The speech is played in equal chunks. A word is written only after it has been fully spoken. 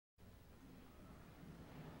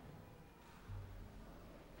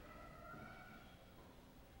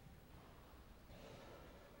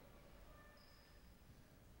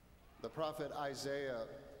prophet Isaiah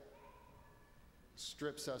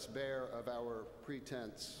strips us bare of our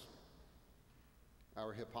pretense,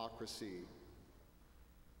 our hypocrisy,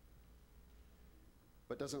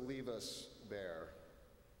 but doesn't leave us bare.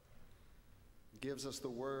 Gives us the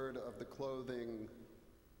word of the clothing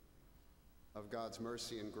of God's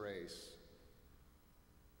mercy and grace.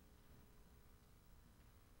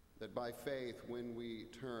 That by faith, when we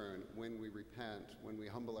turn, when we repent, when we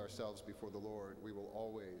humble ourselves before the Lord, we will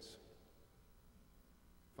always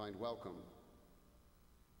find welcome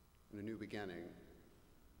and a new beginning.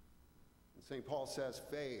 And St. Paul says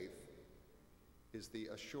faith is the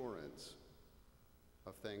assurance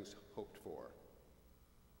of things hoped for.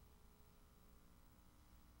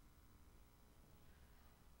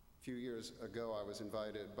 A few years ago, I was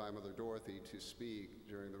invited by Mother Dorothy to speak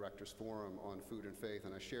during the Rector's Forum on food and faith,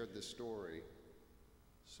 and I shared this story,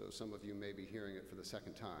 so some of you may be hearing it for the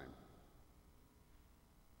second time.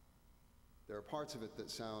 There are parts of it that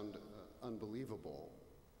sound unbelievable,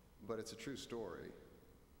 but it's a true story.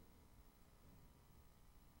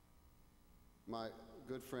 My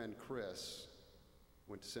good friend Chris,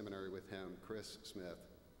 went to seminary with him, Chris Smith.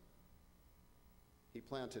 He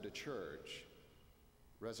planted a church,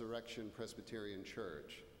 Resurrection Presbyterian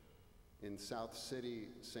Church, in South City,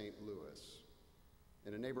 St. Louis,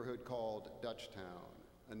 in a neighborhood called Dutchtown,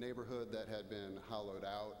 a neighborhood that had been hollowed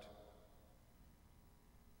out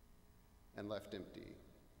and left empty.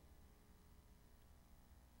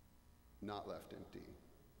 Not left empty.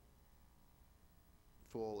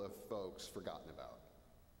 Full of folks forgotten about.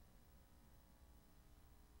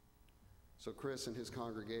 So Chris and his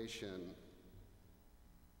congregation,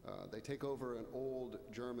 they take over an old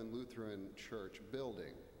German Lutheran church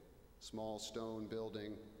building, small stone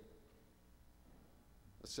building,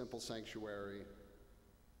 a simple sanctuary,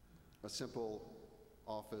 a simple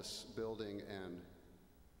office building and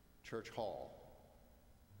church hall,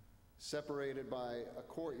 separated by a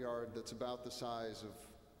courtyard that's about the size of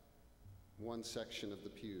one section of the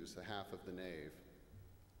pews, the half of the nave.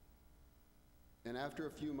 And after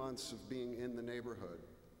a few months of being in the neighborhood,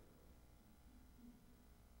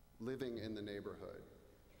 living in the neighborhood,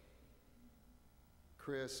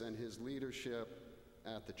 Chris and his leadership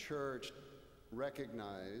at the church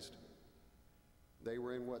recognized they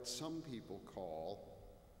were in what some people call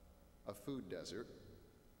a food desert.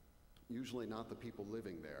 Usually not the people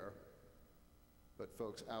living there, but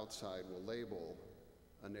folks outside will label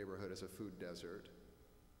a neighborhood as a food desert.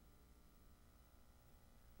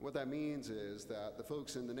 What that means is that the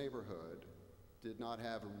folks in the neighborhood did not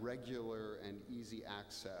have regular and easy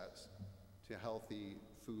access to healthy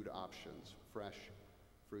food options, fresh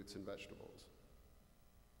fruits and vegetables.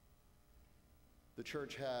 The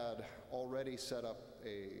church had already set up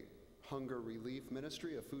a hunger relief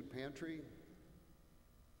ministry, a food pantry,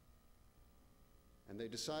 and they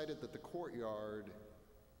decided that the courtyard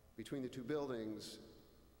between the two buildings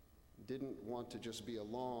didn't want to just be a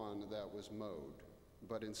lawn that was mowed,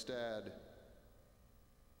 but instead,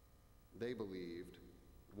 they believed,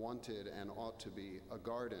 wanted and ought to be a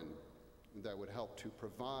garden that would help to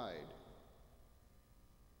provide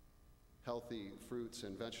healthy fruits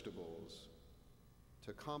and vegetables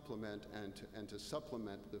to complement and to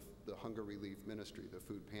supplement the hunger relief ministry, the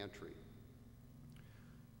food pantry.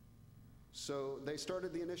 So they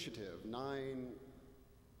started the initiative, 9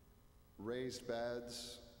 raised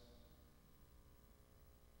beds.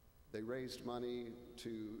 They raised money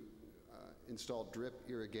to install drip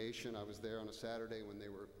irrigation. I was there on a Saturday when they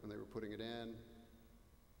were putting it in.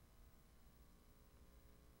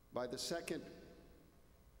 By the second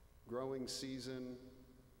growing season,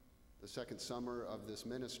 the second summer of this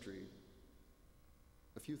ministry,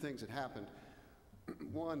 a few things had happened.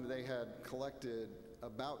 One, they had collected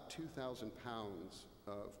about 2,000 pounds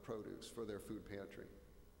of produce for their food pantry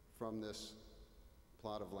from this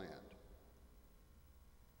plot of land.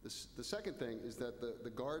 The second thing is that the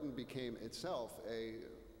garden became itself a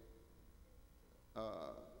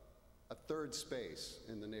third space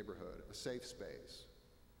in the neighborhood, a safe space,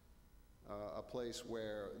 a place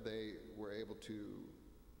where they were able to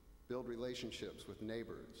build relationships with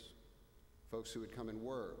neighbors, folks who would come and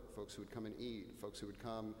work, folks who would come and eat, folks who would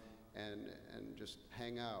come and just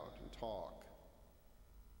hang out and talk.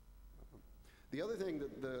 The other thing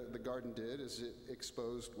that the garden did is it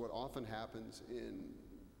exposed what often happens in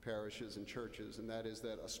parishes and churches, and that is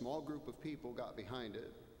that a small group of people got behind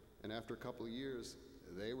it, and after a couple of years,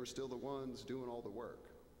 they were still the ones doing all the work.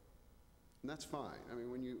 And that's fine. I mean,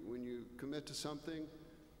 when you commit to something,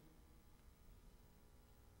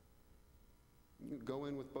 you go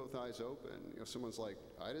in with both eyes open. You know, someone's like,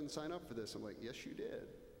 I didn't sign up for this. I'm like, yes, you did.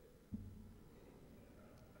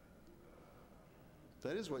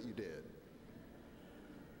 That is what you did.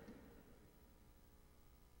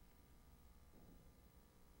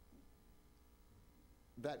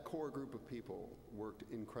 That core group of people worked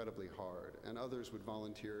incredibly hard, and others would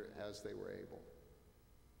volunteer as they were able.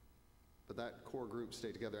 But that core group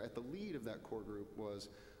stayed together. At the lead of that core group was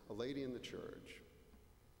a lady in the church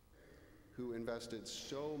who invested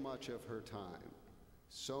so much of her time,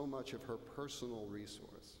 so much of her personal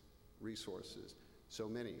resources, so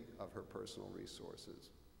many of her personal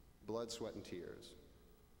resources, blood, sweat, and tears,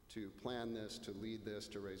 to plan this, to lead this,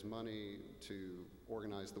 to raise money, to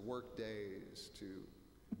organize the work days, to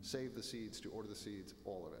save the seeds, to order the seeds,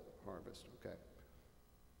 all of it, harvest, okay?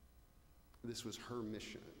 This was her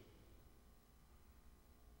mission.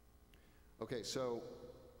 Okay, so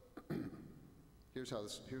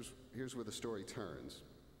here's where the story turns.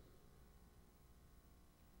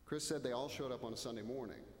 Chris said they all showed up on a Sunday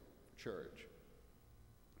morning for church.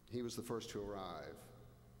 He was the first to arrive.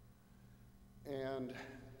 And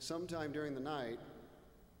sometime during the night,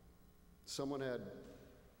 someone had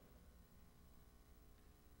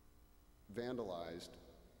vandalized,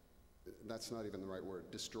 that's not even the right word,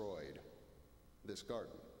 destroyed this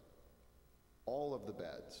garden. All of the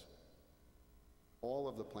beds, all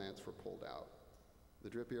of the plants were pulled out. The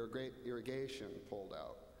drip irrigation pulled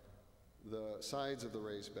out. The sides of the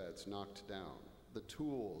raised beds knocked down. The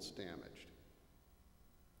tools damaged.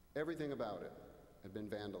 Everything about it had been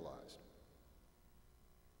vandalized.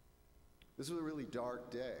 This was a really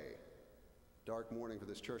dark day, dark morning for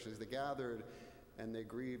this church. As they gathered and they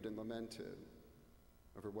grieved and lamented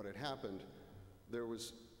over what had happened, there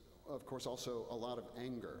was, of course, also a lot of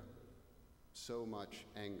anger, so much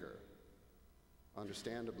anger,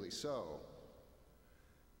 understandably so.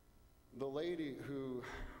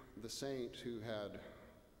 The saint who had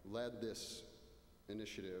led this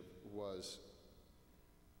initiative was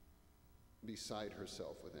beside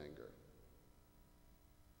herself with anger,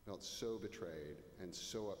 felt so betrayed and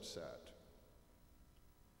so upset.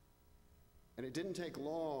 And it didn't take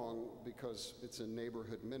long, because it's a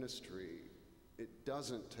neighborhood ministry, it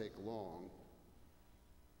doesn't take long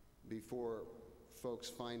before folks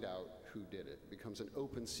find out who did it. It becomes an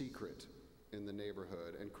open secret in the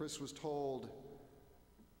neighborhood. And Chris was told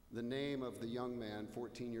the name of the young man,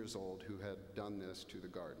 14 years old, who had done this to the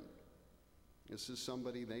garden. This is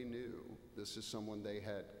somebody they knew. This is someone they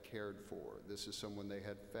had cared for. This is someone they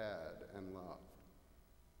had fed and loved.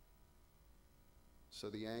 So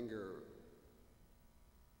the anger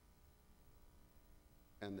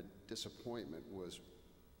and the disappointment was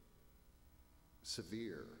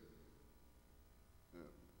severe.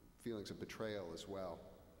 Feelings of betrayal as well.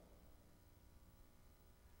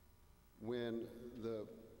 When the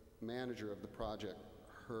manager of the project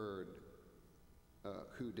heard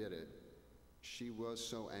who did it, she was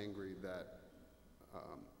so angry that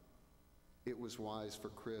it was wise for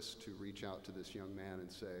Chris to reach out to this young man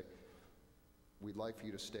and say, "We'd like for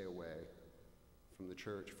you to stay away from the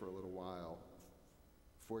church for a little while,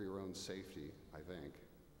 for your own safety, I think,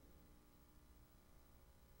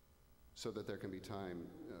 so that there can be time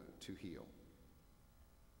to heal."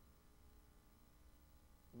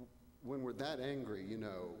 When we're that angry,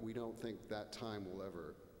 we don't think that time will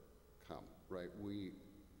ever come, right? It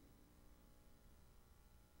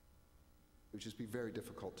would just be very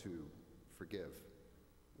difficult to forgive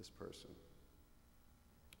this person.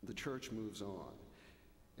 The church moves on.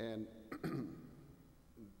 And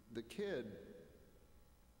the kid,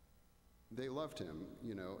 they loved him,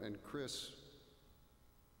 and Chris,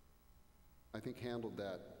 I think, handled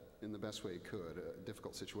that in the best way he could, a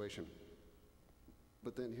difficult situation.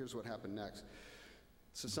 But then here's what happened next.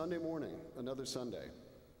 It's a Sunday morning, another Sunday.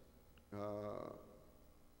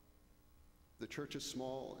 The church is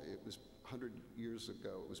small. It was 100 years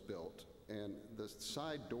ago it was built. And the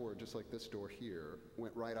side door, just like this door here,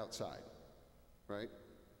 went right outside, right?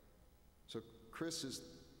 So Chris is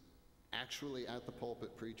actually at the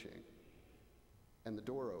pulpit preaching, and the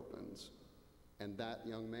door opens, and that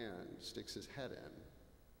young man sticks his head in.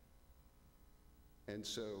 And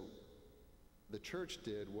so the church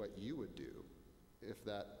did what you would do if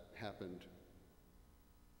that happened.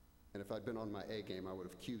 And if I'd been on my A game, I would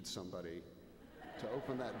have cued somebody to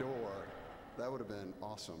open that door. That would have been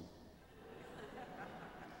awesome.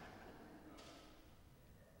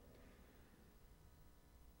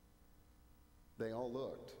 They all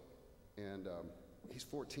looked, and he's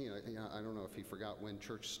 14. I don't know if he forgot when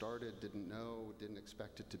church started, didn't know, didn't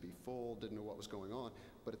expect it to be full, didn't know what was going on.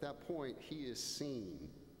 But at that point, he is seen.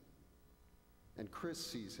 And Chris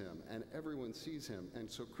sees him, and everyone sees him. And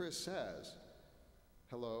so Chris says,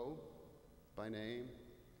 "Hello, by name.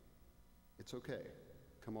 It's okay.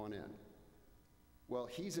 Come on in." Well,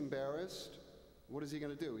 he's embarrassed. What is he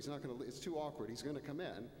going to do? He's not going to, it's too awkward. He's going to come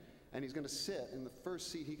in, and he's going to sit in the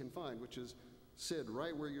first seat he can find, which is Sid,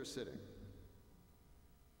 right where you're sitting.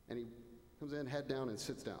 And he comes in, head down, and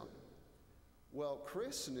sits down. Well,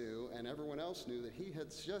 Chris knew, and everyone else knew, that he had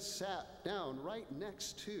just sat down right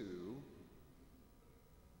next to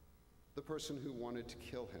the person who wanted to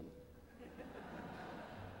kill him.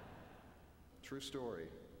 True story.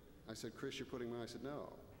 I said, Chris, you're putting me on? I said,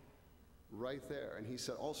 no. Right there. And he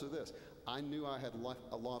said also this, I knew I had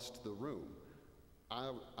lost the room.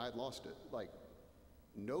 I'd lost it. Like,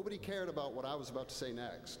 nobody cared about what I was about to say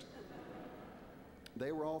next.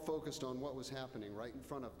 They were all focused on what was happening right in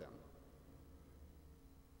front of them.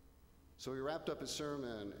 So he wrapped up his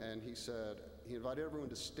sermon, and he said, he invited everyone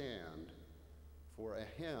to stand for a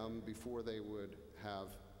hymn before they would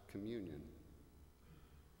have communion.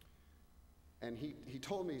 And he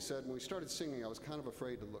told me, he said, when we started singing, I was kind of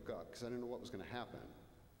afraid to look up because I didn't know what was going to happen.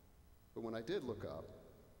 But when I did look up,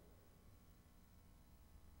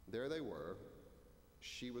 there they were.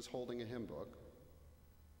 She was holding a hymn book,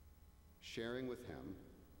 sharing with him,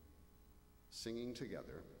 singing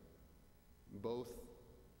together, both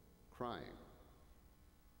crying.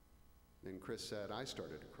 Then Chris said, I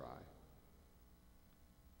started to cry.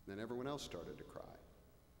 Then everyone else started to cry.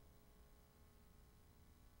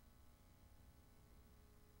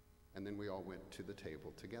 And then we all went to the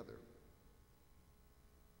table together.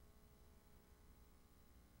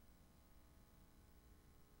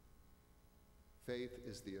 Faith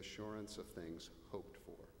is the assurance of things hoped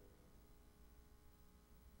for.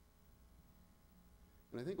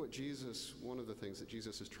 And I think one of the things that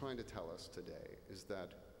Jesus is trying to tell us today is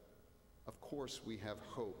that, of course, we have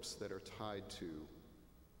hopes that are tied to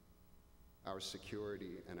our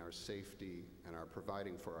security and our safety and our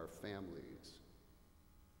providing for our families.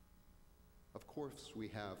 Of course, we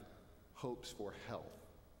have hopes for health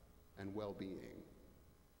and well-being,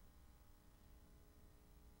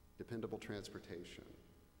 dependable transportation,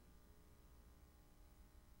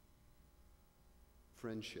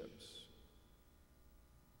 friendships,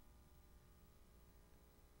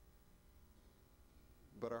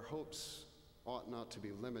 but our hopes ought not to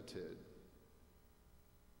be limited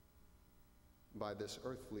by this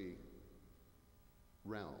earthly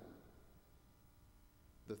realm,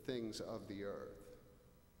 the things of the earth.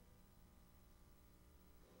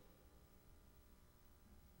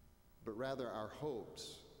 But rather, our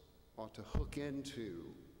hopes ought to hook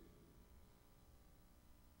into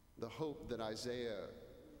the hope that Isaiah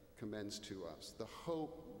commends to us, the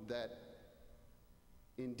hope that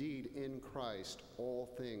indeed in Christ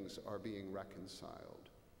all things are being reconciled,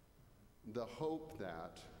 the hope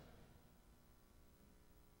that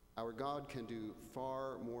our God can do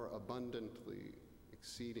far more abundantly,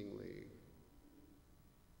 exceedingly,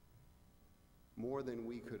 more than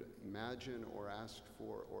we could imagine or ask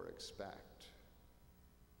for or expect.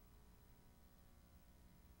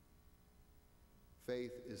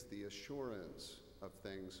 Faith is the assurance of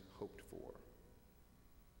things hoped for.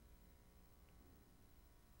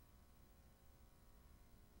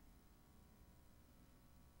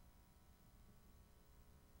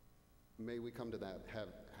 May we come to that,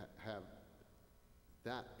 have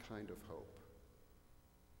that kind of hope.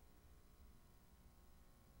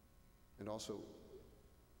 And also,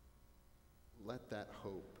 let that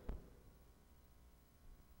hope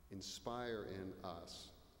inspire in us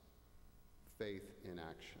faith in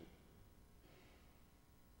action.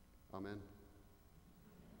 Amen.